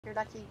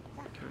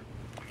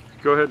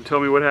Go ahead and tell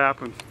me what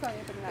happened.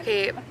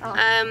 Okay,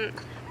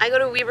 I go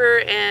to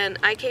Weber and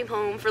I came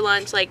home for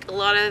lunch like a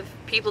lot of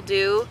people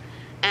do,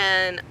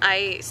 and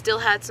I still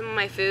had some of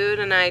my food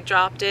and I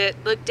dropped it,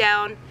 looked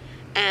down,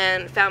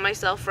 and found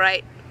myself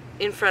right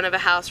in front of a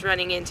house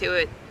running into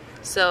it.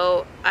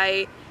 So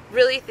I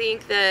really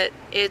think that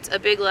it's a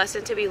big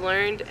lesson to be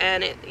learned,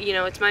 and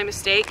it's my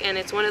mistake, and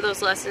it's one of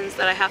those lessons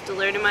that I have to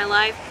learn in my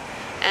life.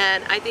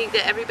 And I think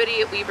that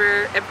everybody at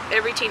Weber,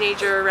 every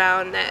teenager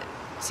around that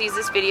sees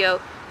this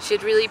video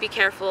should really be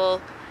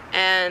careful,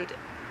 and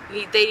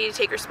they need to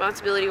take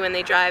responsibility when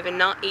they drive and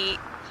not eat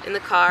in the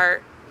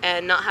car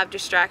and not have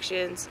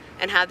distractions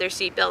and have their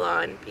seatbelt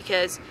on,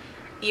 because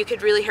you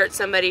could really hurt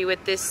somebody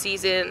with this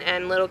season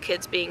and little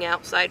kids being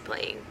outside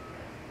playing.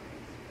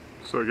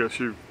 So I guess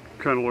you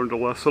kind of learned a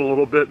lesson a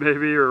little bit,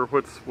 maybe, or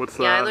what's that?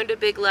 Yeah, I learned a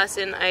big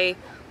lesson. I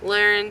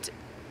learned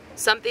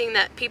something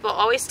that people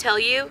always tell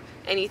you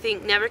and you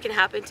think never can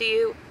happen to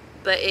you,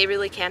 but it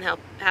really can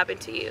happen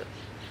to you.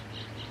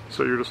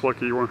 So you're just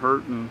lucky you weren't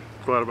hurt, and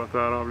glad about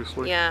that,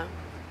 obviously. Yeah.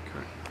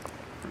 Okay.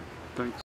 Thanks.